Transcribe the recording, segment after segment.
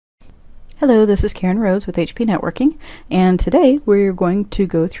Hello, this is Karen Rhodes with HP Networking, and today we're going to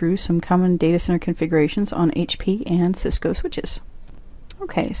go through some common data center configurations on HP and Cisco switches.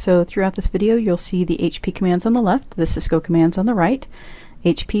 Okay, so throughout this video you'll see the HP commands on the left, the Cisco commands on the right.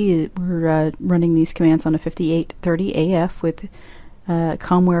 HP, we're running these commands on a 5830 AF with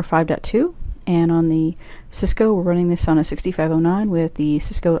ComWare 5.2, and on the Cisco we're running this on a 6509 with the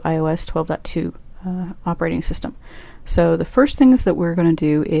Cisco iOS 12.2 operating system. So the first things that we're going to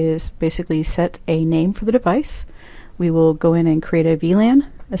do is basically set a name for the device. We will go in and create a VLAN,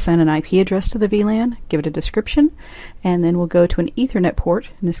 assign an IP address to the VLAN, give it a description, and then we'll go to an Ethernet port,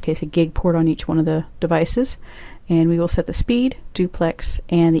 in this case a gig port on each one of the devices, and we will set the speed, duplex,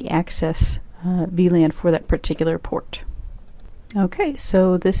 and the access VLAN for that particular port. Okay,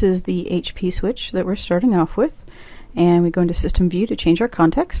 so this is the HP switch that we're starting off with, and we go into System View to change our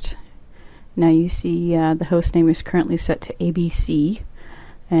context. Now you see the host name is currently set to ABC,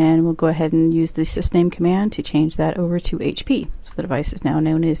 and we'll go ahead and use the sysname command to change that over to HP. So the device is now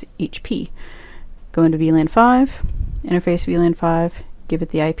known as HP. Go into VLAN 5, interface VLAN 5, give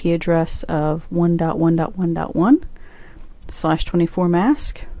it the IP address of 1.1.1.1/24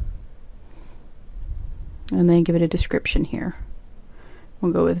 mask, and then give it a description here.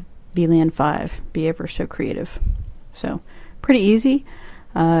 We'll go with VLAN 5, be ever so creative. So pretty easy.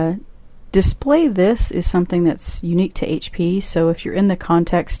 Display this is something that's unique to HP, so if you're in the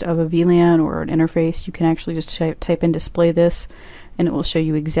context of a VLAN or an interface, you can actually just type in display this and it will show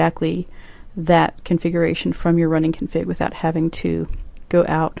you exactly that configuration from your running config without having to go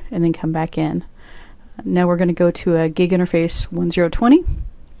out and then come back in. Now we're going to go to a gig interface 1020.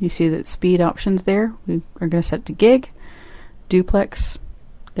 You see the speed options there. We are going to set it to gig, duplex,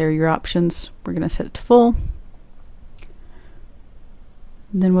 there are your options. We're going to set it to full.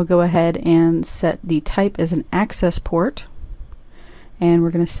 Then we'll go ahead and set the type as an access port, and we're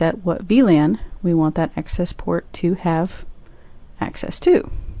going to set what VLAN we want that access port to have access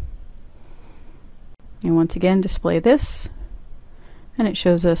to. And once again, display this, and it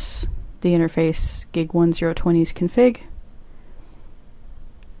shows us the interface gig 1020's config.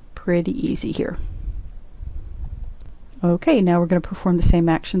 Pretty easy here. Okay, now we're going to perform the same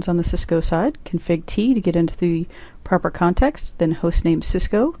actions on the Cisco side. Config T to get into the proper context, then hostname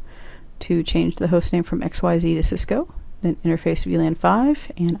Cisco to change the hostname from XYZ to Cisco, then interface VLAN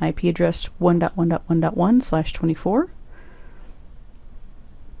 5 and IP address 1.1.1.1/24.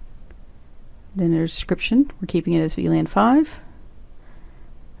 Then there's description, we're keeping it as VLAN 5,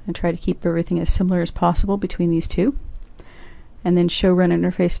 and try to keep everything as similar as possible between these two. And then show run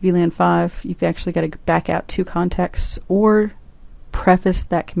interface VLAN 5, you've actually got to back out two contexts or preface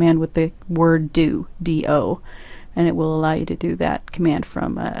that command with the word do, D-O, and it will allow you to do that command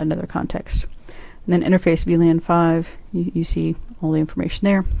from another context. And then interface VLAN 5, you see all the information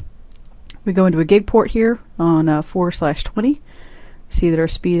there. We go into a gig port here on 4/20. See that our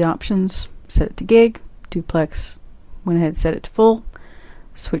speed options, set it to gig, duplex, went ahead and set it to full,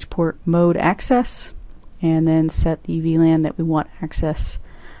 switch port mode access, and then set the VLAN that we want access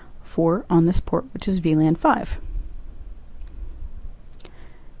for on this port, which is VLAN 5.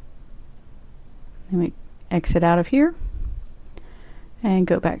 Then we exit out of here and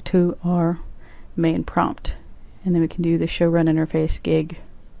go back to our main prompt, and then we can do the show run interface gig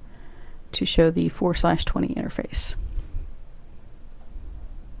to show the 4/20 interface.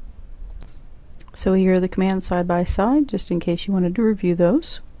 So here are the commands side by side, just in case you wanted to review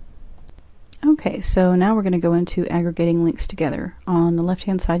those. Okay, so now we're going to go into aggregating links together. On the left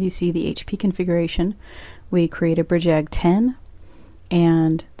hand side you see the HP configuration. We create a bridgeag 10,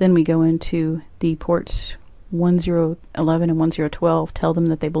 and then we go into the ports 1011 and 1012, tell them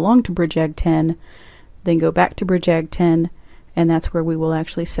that they belong to bridgeag 10, then go back to bridgeag 10, and that's where we will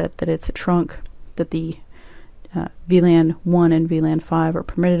actually set that it's a trunk, that the VLAN 1 and VLAN 5 are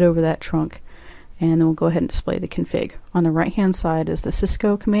permitted over that trunk, and then we'll go ahead and display the config. On the right hand side is the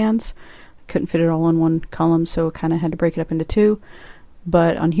Cisco commands. Couldn't fit it all in one column, so kind of had to break it up into two.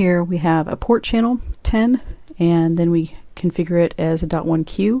 But on here we have a port channel 10, and then we configure it as a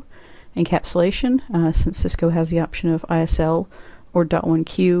 .1Q encapsulation. Since Cisco has the option of ISL or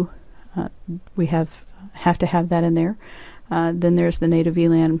 .1Q, we have to have that in there. Then there's the native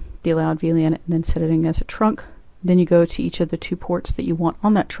VLAN, the allowed VLAN, and then setting as a trunk. Then you go to each of the two ports that you want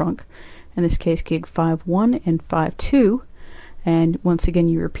on that trunk. In this case, gig 5.1 and 5.2. And once again,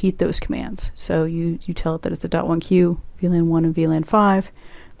 you repeat those commands. So you tell it that it's a .1Q, VLAN 1 and VLAN 5,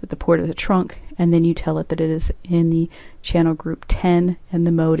 that the port is a trunk, and then you tell it that it is in the channel group 10 and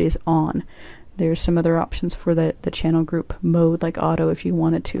the mode is on. There's some other options for the channel group mode, like auto if you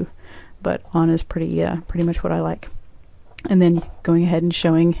wanted to, but on is pretty much what I like. and then going ahead and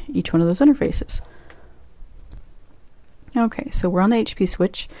showing each one of those interfaces. Okay, so we're on the HP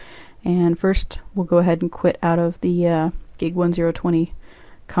switch, and first we'll go ahead and quit out of the gig 1020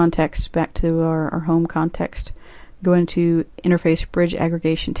 context back to our home context. Go into interface bridge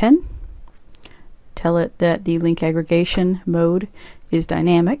aggregation 10, tell it that the link aggregation mode is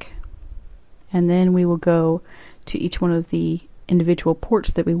dynamic, and then we will go to each one of the individual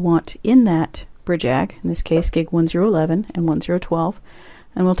ports that we want in that bridge ag, in this case gig 1011 and 1012,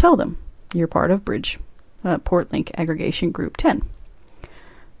 and we'll tell them you're part of bridge port link aggregation group 10.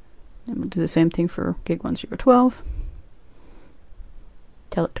 And we'll do the same thing for gig 1012.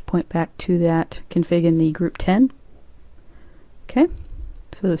 Tell it to point back to that config in the group 10. Okay,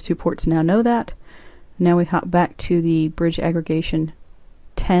 so those two ports now know that. Now we hop back to the bridge aggregation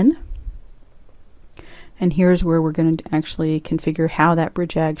 10. And here's where we're going to actually configure how that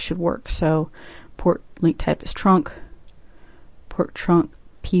bridge ag should work. So port link type is trunk, port trunk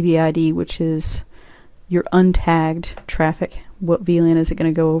PVID, which is your untagged traffic. What VLAN is it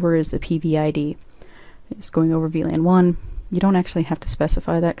going to go over is the PVID. It's going over VLAN 1. You don't actually have to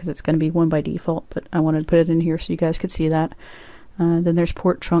specify that because it's going to be 1 by default, but I wanted to put it in here so you guys could see that. Then there's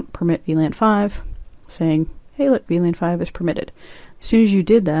port trunk permit VLAN 5, saying, hey look, VLAN 5 is permitted. As soon as you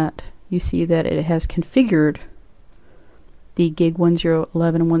did that, you see that it has configured the gig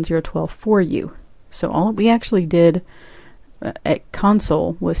 1011 and 1012 for you. So all we actually did at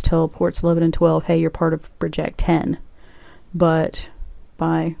console was tell ports 11 and 12, hey, you're part of bridge ag 10. But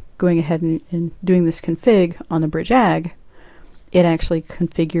by going ahead and doing this config on the bridge ag, it actually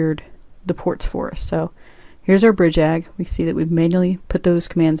configured the ports for us. So here's our bridge ag. We see that we've manually put those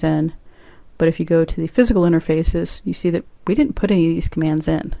commands in. But if you go to the physical interfaces, you see that we didn't put any of these commands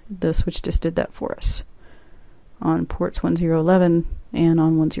in. The switch just did that for us on ports 1011 and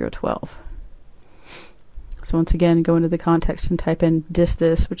on 1012. So once again, go into the context and type in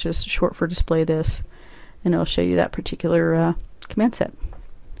this, which is short for display this, and it'll show you that particular command set.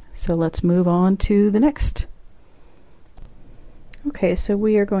 So let's move on to the next. Okay, so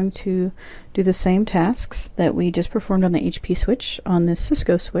we are going to do the same tasks that we just performed on the HP switch on the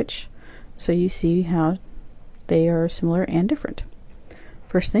Cisco switch, so you see how they are similar and different.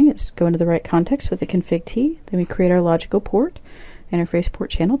 First thing is go into the right context with the config T, then we create our logical port, interface port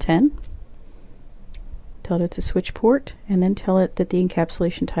channel 10, tell it it's a switch port, and then tell it that the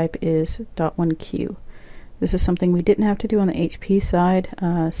encapsulation type is .1Q. This is something we didn't have to do on the HP side.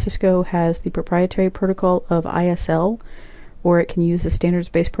 Cisco has the proprietary protocol of ISL, or it can use the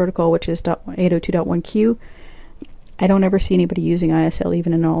standards-based protocol, which is 802.1Q. I don't ever see anybody using ISL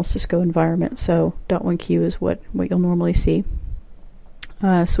even in all Cisco environments, so .1Q is what you'll normally see.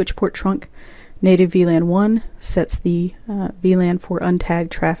 Switch port trunk native VLAN 1 sets the VLAN for untagged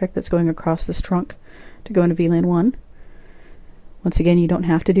traffic that's going across this trunk to go into VLAN 1. Once again, you don't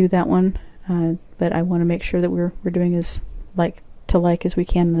have to do that one, but I want to make sure that we're doing as like as we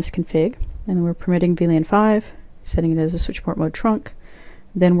can in this config. And then we're permitting VLAN 5, setting it as a switch port mode trunk.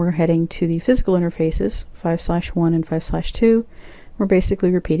 Then we're heading to the physical interfaces, 5/1 and 5/2. We're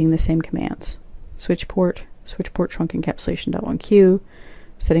basically repeating the same commands. Switch port trunk encapsulation.1Q,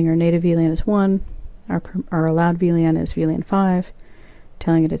 setting our native VLAN as 1, our allowed VLAN is VLAN 5,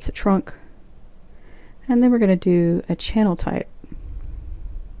 telling it it's a trunk, and then we're going to do a channel type.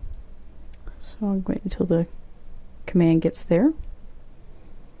 So I'll wait until the command gets there.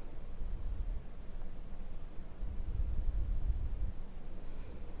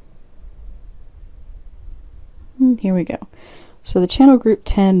 And here we go. So the channel group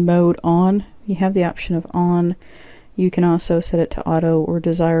 10 mode on, you have the option of on. You can also set it to auto or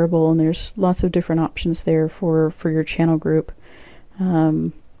desirable, and there's lots of different options there for your channel group.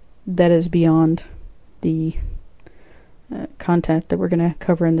 That is beyond the content that we're going to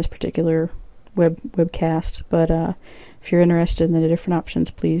cover in this particular webcast, but if you're interested in the different options,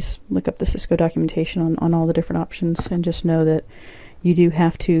 please look up the Cisco documentation on all the different options, and just know that you do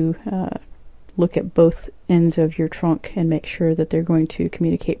have to look at both ends of your trunk and make sure that they're going to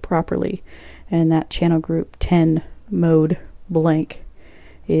communicate properly, and that channel group 10 mode blank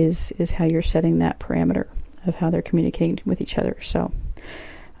is how you're setting that parameter of how they're communicating with each other. So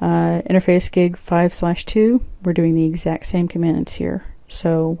interface gig 5/2, we're doing the exact same commands here.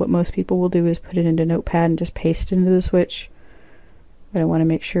 So what most people will do is put it into Notepad and just paste it into the switch, but I want to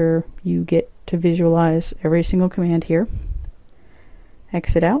make sure you get to visualize every single command here.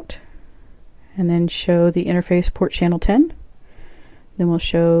 Exit out, and then show the interface port channel 10. Then we'll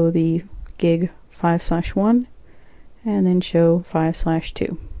show the gig 5/1, and then show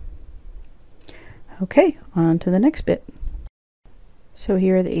 5/2. Okay, on to the next bit. So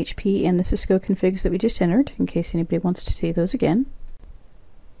here are the HP and the Cisco configs that we just entered, in case anybody wants to see those again.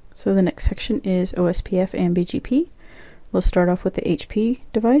 So the next section is OSPF and BGP. We'll start off with the HP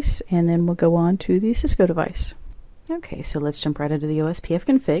device, and then we'll go on to the Cisco device. Okay, so let's jump right into the OSPF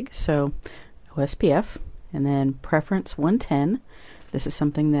config. So OSPF, and then preference 110. This is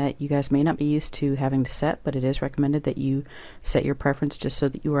something that you guys may not be used to having to set, but it is recommended that you set your preference just so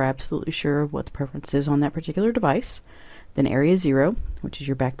that you are absolutely sure of what the preference is on that particular device. Then area 0, which is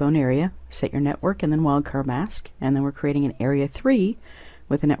your backbone area, set your network and then wildcard mask, and then we're creating an area 3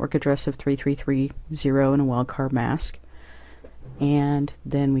 with a network address of 3330 and a wildcard mask. And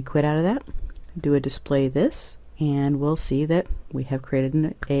then we quit out of that, do a display this, and we'll see that we have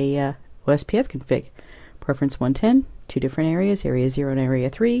created a OSPF config. Preference 110, two different areas, area 0 and area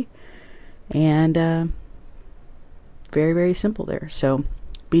 3, and very, very simple there. So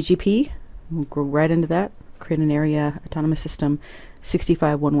BGP, we'll go right into that, create an area autonomous system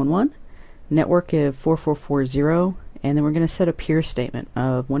 65111, network of 4440, and then we're going to set a peer statement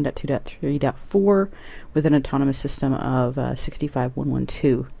of 1.2.3.4 with an autonomous system of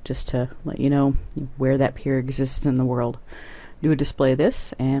 65112, just to let you know where that peer exists in the world. Do a display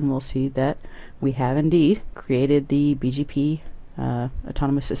this, and we'll see that we have indeed created the BGP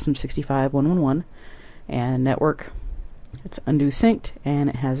autonomous system 65111, and network, it's undo synced, and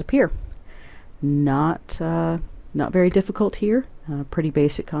it has a peer. Not very difficult here, pretty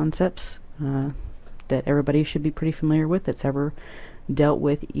basic concepts that everybody should be pretty familiar with that's ever dealt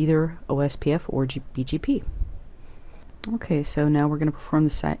with either OSPF or BGP. Okay, so now we're going to perform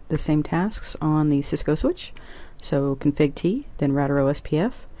the same tasks on the Cisco switch. So config T, then router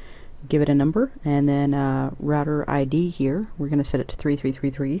OSPF, give it a number, and then router ID here, we're going to set it to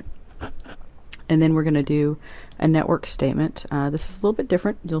 3333. And then we're going to do a network statement. This is a little bit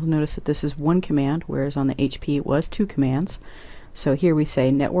different. You'll notice that this is one command, whereas on the HP it was two commands. So here we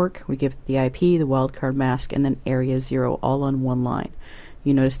say network, we give it the IP, the wildcard mask, and then area 0 all on one line.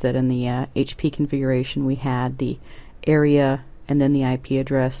 You notice that in the HP configuration we had the area and then the IP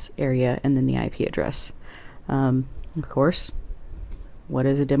address, area and then the IP address. Of course, what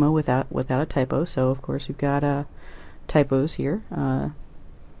is a demo without a typo? So of course we've got typos here.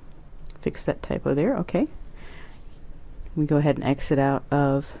 Fix that typo there. Okay. We go ahead and exit out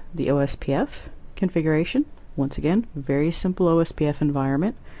of the OSPF configuration. Once again, very simple OSPF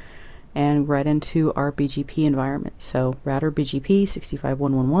environment, and right into our BGP environment. So router BGP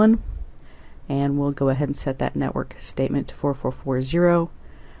 65111, and we'll go ahead and set that network statement to 4440.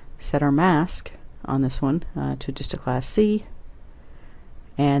 Set our mask on this one to just a class C,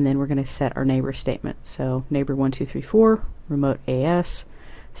 and then we're going to set our neighbor statement. So neighbor 1234, remote AS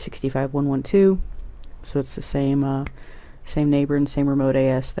 65112. So it's the same neighbor and same remote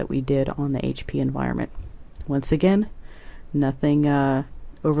AS that we did on the HP environment. Once again, nothing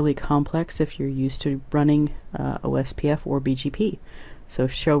overly complex if you're used to running OSPF or BGP. So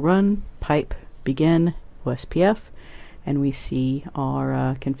show run, pipe, begin, OSPF, and we see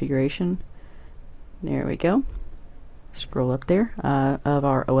our configuration. There we go. Scroll up there of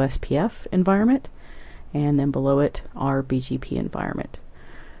our OSPF environment, and then below it our BGP environment.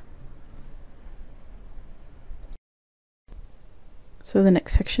 So the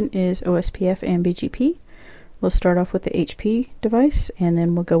next section is OSPF and BGP. We'll start off with the HP device, and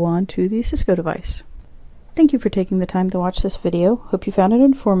then we'll go on to the Cisco device. Thank you for taking the time to watch this video. Hope you found it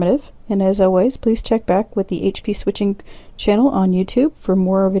informative, and as always, please check back with the HP Switching channel on YouTube for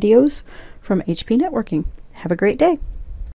more videos from HP Networking. Have a great day!